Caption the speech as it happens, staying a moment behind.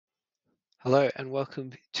Hello and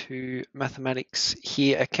welcome to mathematics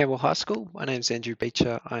here at Campbell High School. My name is Andrew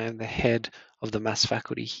Beecher. I am the head of the maths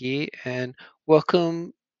faculty here and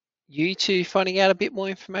welcome you to finding out a bit more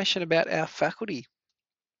information about our faculty.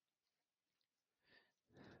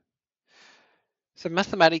 So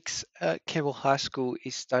mathematics at Campbell High School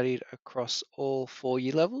is studied across all 4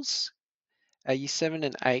 year levels. Our year 7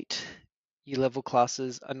 and 8 year level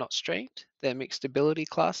classes are not streamed, they're mixed ability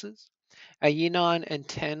classes. Our year 9 and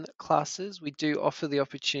 10 classes, we do offer the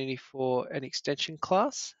opportunity for an extension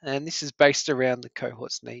class, and this is based around the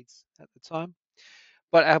cohort's needs at the time.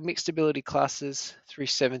 But our mixed ability classes through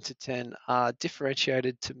 7 to 10 are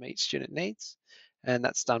differentiated to meet student needs, and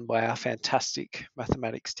that's done by our fantastic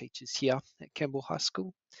mathematics teachers here at Campbell High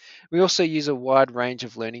School. We also use a wide range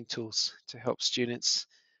of learning tools to help students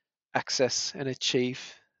access and achieve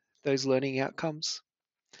those learning outcomes.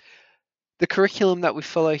 The curriculum that we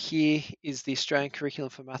follow here is the Australian Curriculum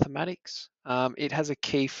for Mathematics. It has a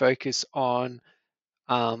key focus on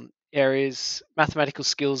mathematical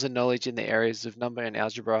skills and knowledge in the areas of number and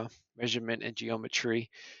algebra, measurement and geometry,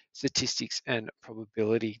 statistics and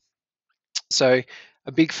probability. So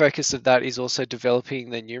a big focus of that is also developing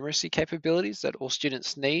the numeracy capabilities that all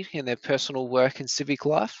students need in their personal work and civic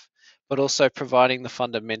life, but also providing the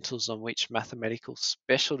fundamentals on which mathematical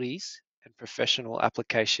specialties and professional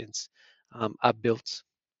applications are built.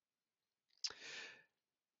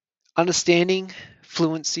 Understanding,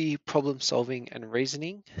 fluency, problem solving, and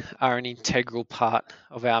reasoning are an integral part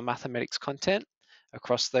of our mathematics content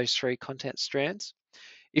across those three content strands.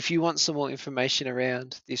 If you want some more information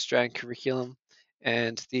around the Australian curriculum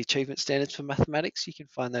and the achievement standards for mathematics, you can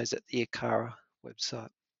find those at the ACARA website.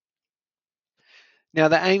 Now,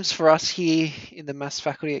 the aims for us here in the maths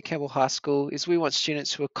faculty at Campbell High School is we want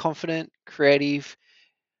students who are confident, creative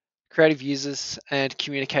users and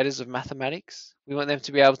communicators of mathematics. We want them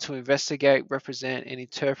to be able to investigate, represent, and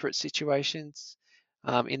interpret situations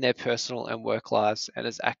in their personal and work lives and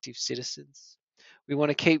as active citizens. We want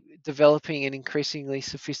to keep developing an increasingly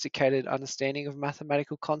sophisticated understanding of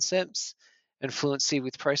mathematical concepts and fluency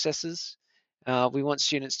with processes. We want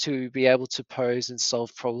students to be able to pose and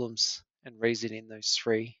solve problems and reason in those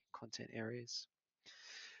three content areas.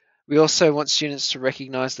 We also want students to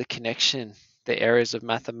recognize the connection, the areas of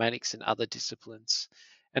mathematics and other disciplines,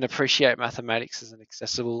 and appreciate mathematics as an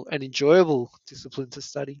accessible and enjoyable discipline to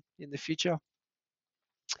study in the future.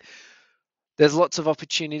 There's lots of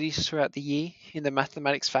opportunities throughout the year in the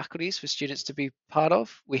mathematics faculties for students to be part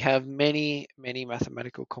of. We have many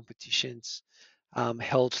mathematical competitions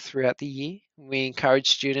held throughout the year. We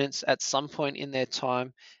encourage students at some point in their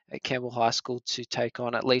time at Campbell High School to take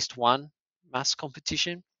on at least one maths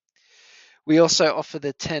competition. We also offer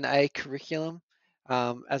the 10A curriculum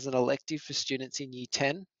as an elective for students in year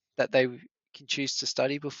 10 that they can choose to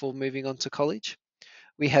study before moving on to college.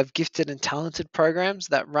 We have gifted and talented programs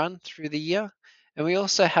that run through the year, and we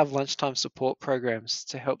also have lunchtime support programs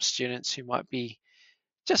to help students who might be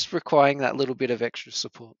just requiring that little bit of extra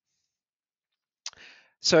support.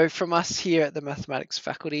 So from us here at the mathematics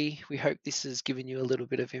faculty, we hope this has given you a little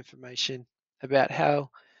bit of information about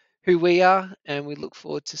who we are, and we look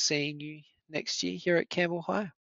forward to seeing you next year here at Campbell High.